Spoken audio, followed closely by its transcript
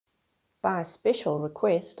by special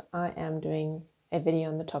request, I am doing a video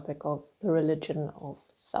on the topic of the religion of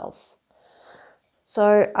self.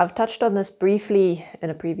 So I've touched on this briefly in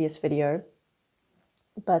a previous video,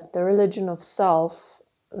 but the religion of self,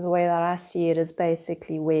 the way that I see it, is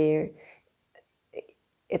basically where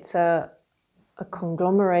it's a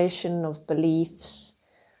conglomeration of beliefs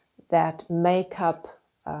that make up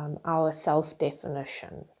our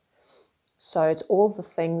self-definition. So it's all the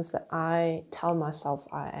things that I tell myself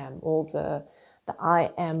I am, all the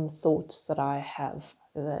I am thoughts that I have,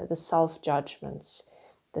 the self-judgments,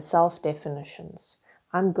 the self-definitions.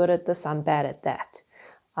 I'm good at this, I'm bad at that.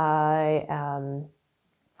 I'm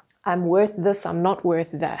worth this, I'm not worth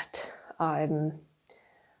that. I'm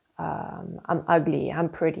ugly, I'm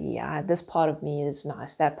pretty, this part of me is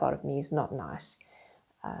nice, that part of me is not nice.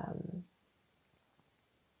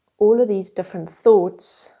 All of these different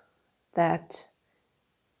thoughts that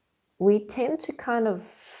we tend to kind of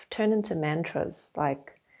turn into mantras,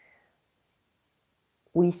 like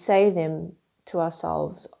we say them to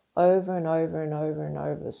ourselves over and over and over and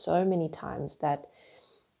over so many times that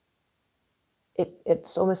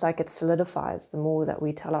it's almost like it solidifies. The more that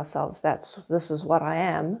we tell ourselves this is what I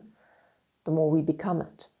am, the more we become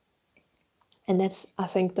it. And that's, I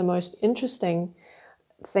think, the most interesting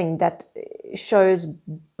thing that shows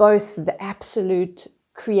both the absolute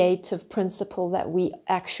creative principle that we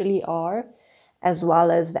actually are, as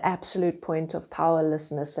well as the absolute point of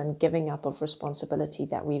powerlessness and giving up of responsibility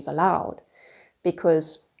that we've allowed.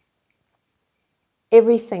 Because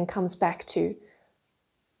everything comes back to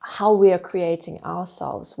how we are creating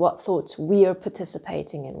ourselves, what thoughts we are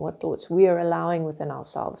participating in, what thoughts we are allowing within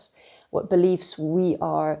ourselves, what beliefs we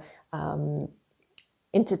are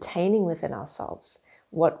entertaining within ourselves,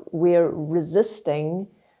 what we're resisting,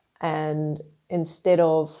 and instead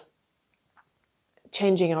of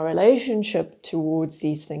changing our relationship towards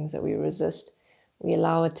these things that we resist, we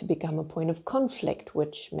allow it to become a point of conflict,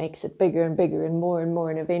 which makes it bigger and bigger and more,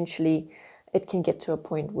 and eventually it can get to a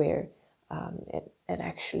point where it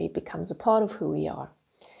actually becomes a part of who we are.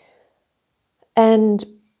 And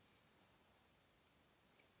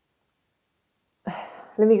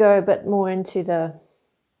let me go a bit more into the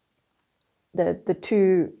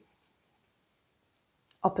two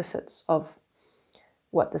opposites of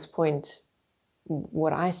what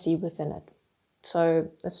I see within it. So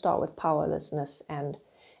let's start with powerlessness and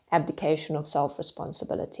abdication of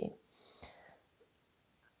self-responsibility.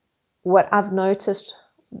 What I've noticed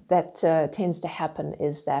that tends to happen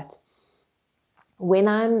is that when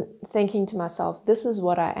I'm thinking to myself, this is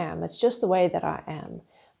what I am, it's just the way that I am,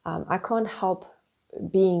 I can't help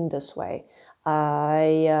being this way,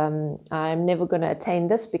 I'm never going to attain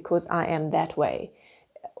this because I am that way.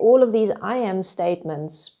 All of these I am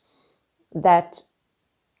statements that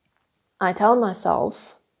I tell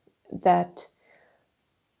myself that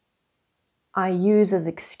I use as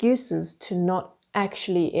excuses to not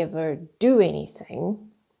actually ever do anything,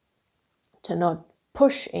 to not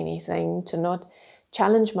push anything, to not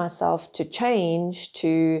challenge myself to change,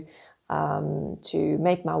 to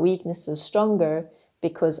make my weaknesses stronger,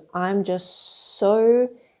 because I'm just so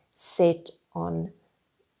set on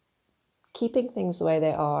keeping things the way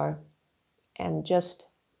they are and just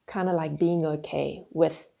kind of like being okay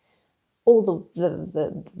with all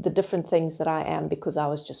the different things that I am because I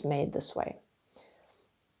was just made this way.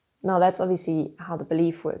 Now that's obviously how the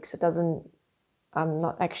belief works. I'm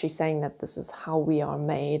not actually saying that this is how we are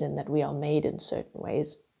made and that we are made in certain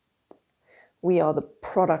ways. We are the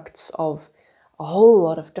products of a whole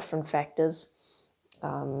lot of different factors.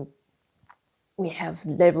 We have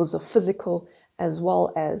levels of physical as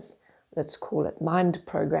well as, let's call it, mind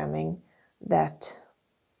programming, that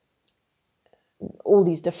all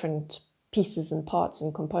these different pieces and parts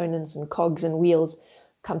and components and cogs and wheels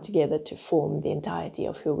come together to form the entirety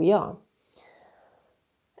of who we are.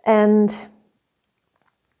 And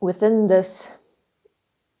within this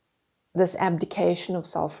abdication of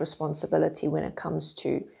self-responsibility when it comes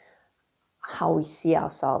to how we see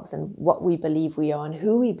ourselves and what we believe we are and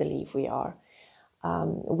who we believe we are,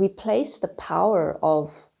 we place the power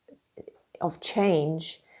of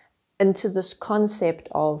change into this concept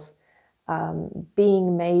of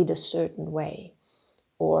being made a certain way,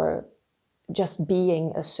 or just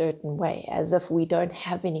being a certain way, as if we don't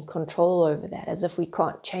have any control over that, as if we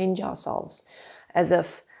can't change ourselves, as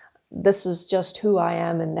if this is just who I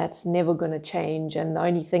am and that's never going to change, and the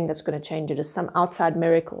only thing that's going to change it is some outside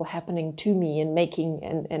miracle happening to me and making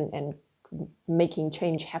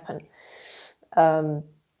change happen.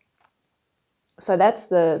 So that's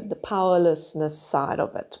the powerlessness side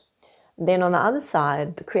of it. Then on the other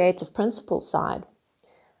side, the creative principle side,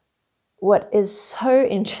 what is so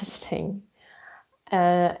interesting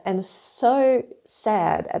and so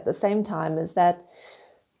sad at the same time is that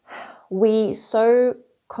we so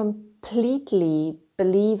completely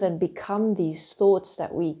believe and become these thoughts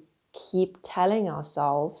that we keep telling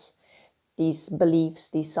ourselves, these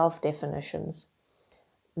beliefs, these self-definitions,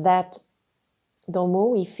 that the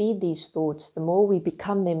more we feed these thoughts, the more we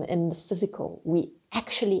become them in the physical. We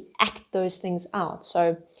actually act those things out.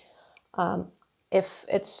 So if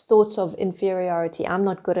it's thoughts of inferiority, I'm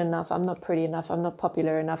not good enough, I'm not pretty enough, I'm not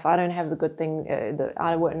popular enough, I don't have the good thing,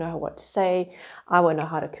 I won't know what to say, I won't know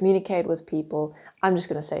how to communicate with people, I'm just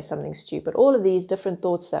going to say something stupid. All of these different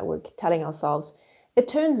thoughts that we're telling ourselves, it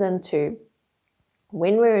turns into,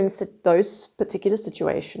 when we're in those particular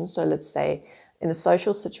situations, so let's say in a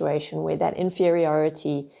social situation where that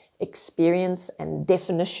inferiority experience and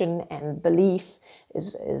definition and belief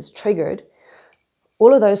is triggered,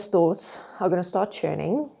 all of those thoughts are going to start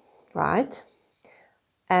churning, right?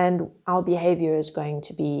 And our behavior is going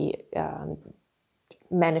to be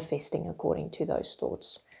manifesting according to those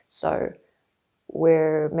thoughts. So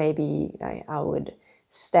where maybe I would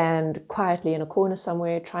stand quietly in a corner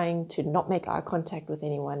somewhere, trying to not make eye contact with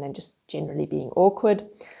anyone and just generally being awkward,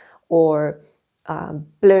 or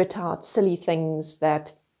blurt out silly things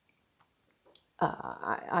that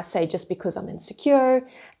I say just because I'm insecure,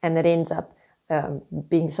 and that ends up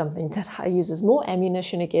being something that I use as more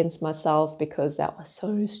ammunition against myself because that was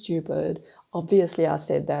so stupid. Obviously, I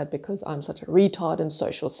said that because I'm such a retard in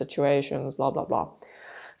social situations, blah, blah, blah.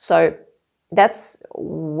 So that's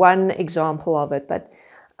one example of it, but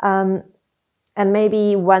and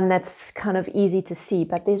maybe one that's kind of easy to see.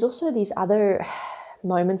 But there's also these other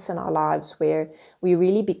moments in our lives where we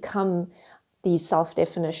really become these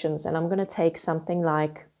self-definitions. And I'm going to take something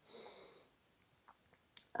like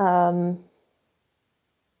I'm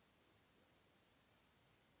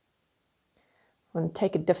going to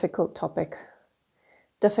take a difficult topic.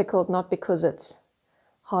 Difficult not because it's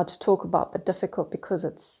hard to talk about, but difficult because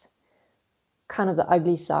it's kind of the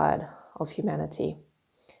ugly side of humanity.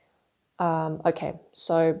 Okay,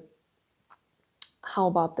 so how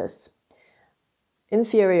about this?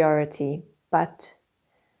 Inferiority, but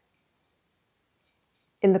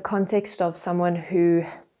in the context of someone who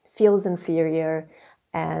feels inferior,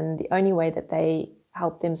 and the only way that they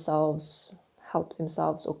help themselves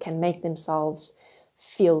or can make themselves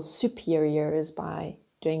feel superior is by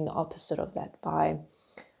doing the opposite of that, by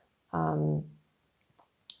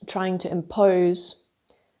trying to impose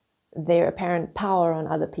their apparent power on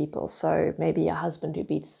other people. So maybe a husband who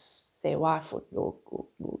beats their wife or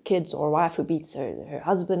kids, or a wife who beats her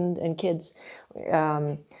husband and kids,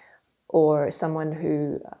 or someone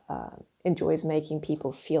who enjoys making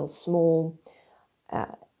people feel small.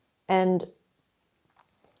 And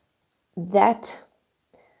that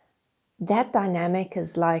dynamic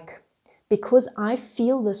is like, because I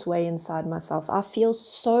feel this way inside myself, I feel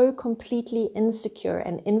so completely insecure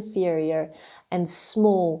and inferior and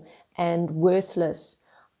small and worthless,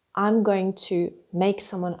 I'm going to make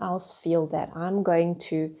someone else feel that. I'm going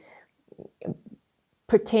to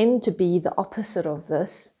pretend to be the opposite of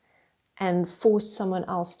this and force someone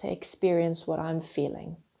else to experience what I'm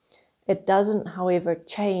feeling. It doesn't, however,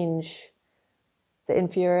 change the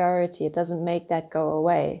inferiority. It doesn't make that go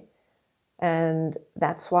away. And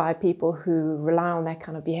that's why people who rely on that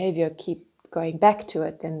kind of behavior keep going back to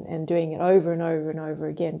it and doing it over and over and over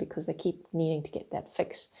again, because they keep needing to get that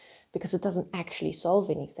fix, because it doesn't actually solve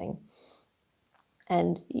anything.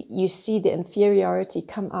 And you see the inferiority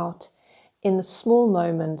come out in the small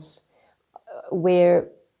moments where,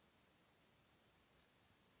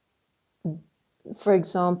 for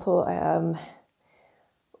example,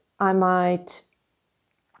 I might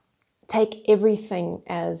take everything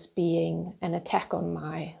as being an attack on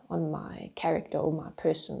my character or my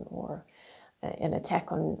person, or an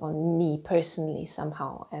attack on me personally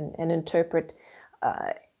somehow, and interpret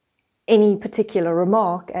any particular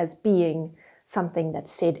remark as being something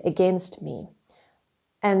that's said against me.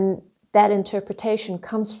 And that interpretation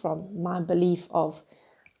comes from my belief of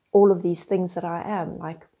all of these things that I am.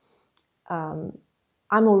 Like, I'm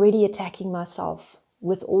already attacking myself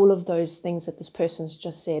with all of those things that this person's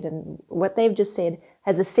just said. And what they've just said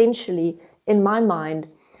has essentially, in my mind,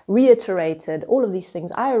 reiterated all of these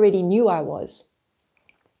things I already knew I was.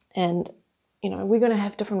 And, we're going to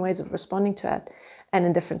have different ways of responding to it. And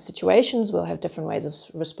in different situations, we'll have different ways of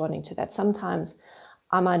responding to that. Sometimes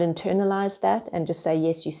I might internalize that and just say,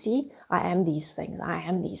 yes, you see, I am these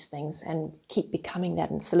things, and keep becoming that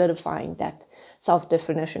and solidifying that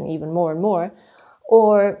self-definition even more and more.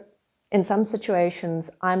 Or in some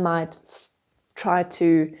situations, I might try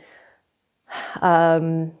to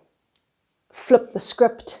flip the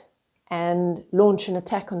script and launch an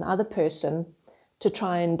attack on the other person to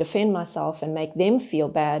try and defend myself and make them feel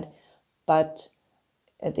bad, but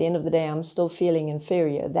at the end of the day, I'm still feeling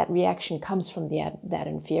inferior. That reaction comes from that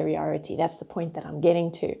inferiority. That's the point that I'm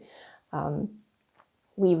getting to.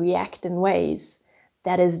 We react in ways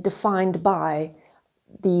that is defined by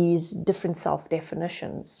these different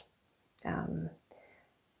self-definitions. And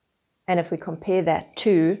if we compare that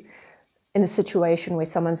to in a situation where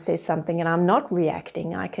someone says something and I'm not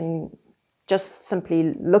reacting, I can just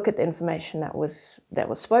simply look at the information that was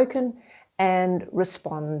spoken and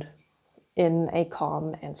respond in a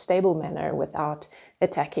calm and stable manner without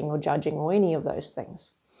attacking or judging or any of those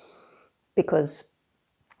things. Because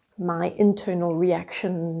my internal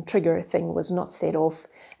reaction trigger thing was not set off,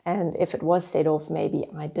 and if it was set off, maybe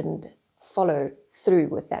I didn't follow through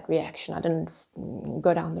with that reaction. I didn't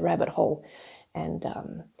go down the rabbit hole and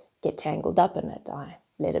get tangled up in it. I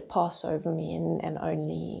let it pass over me and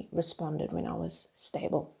only responded when I was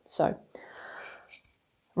stable. So,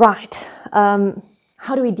 right.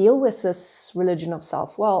 How do we deal with this religion of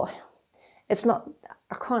self? Well, it's not,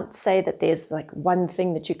 I can't say that there's like one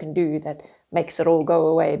thing that you can do that makes it all go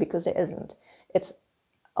away, because there isn't. It's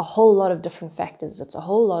a whole lot of different factors. It's a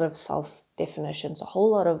whole lot of self-definitions, a whole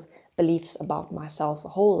lot of beliefs about myself, a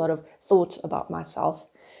whole lot of thoughts about myself.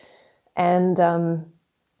 And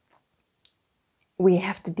we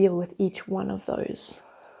have to deal with each one of those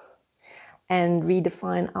and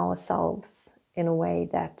redefine ourselves in a way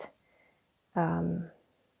that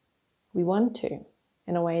we want to,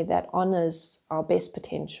 in a way that honors our best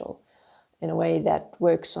potential, in a way that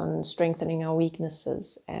works on strengthening our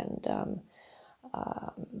weaknesses and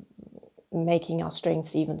making our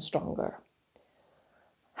strengths even stronger.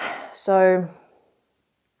 So,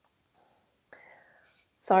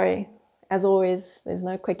 sorry, as always, there's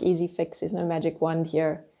no quick, easy fix. There's no magic wand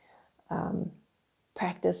here.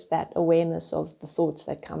 Practice that awareness of the thoughts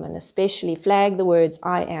that come, and especially flag the words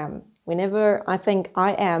I am. Whenever I think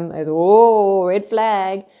I am, oh, red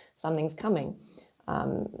flag, something's coming.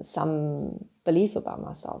 Some belief about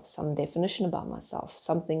myself, some definition about myself,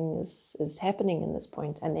 something is happening in this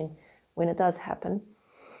point. And then when it does happen,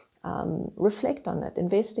 reflect on it,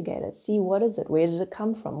 investigate it, see what is it, where does it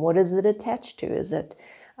come from, what is it attached to? Is it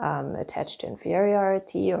attached to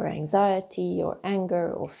inferiority or anxiety or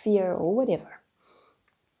anger or fear or whatever?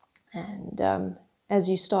 And as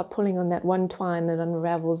you start pulling on that one twine, it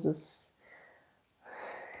unravels this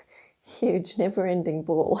huge never-ending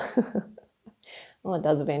ball. Well, it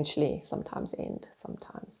does eventually sometimes end,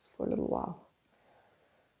 sometimes for a little while.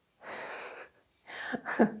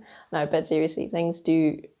 No, but seriously, things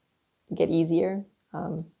do get easier.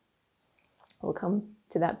 We'll come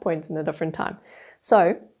to that point in a different time.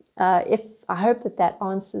 So, I hope that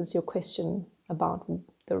answers your question about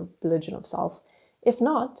the religion of self. If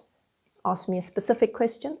not, ask me a specific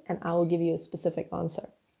question and I will give you a specific answer.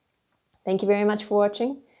 Thank you very much for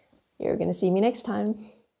watching. You're going to see me next time.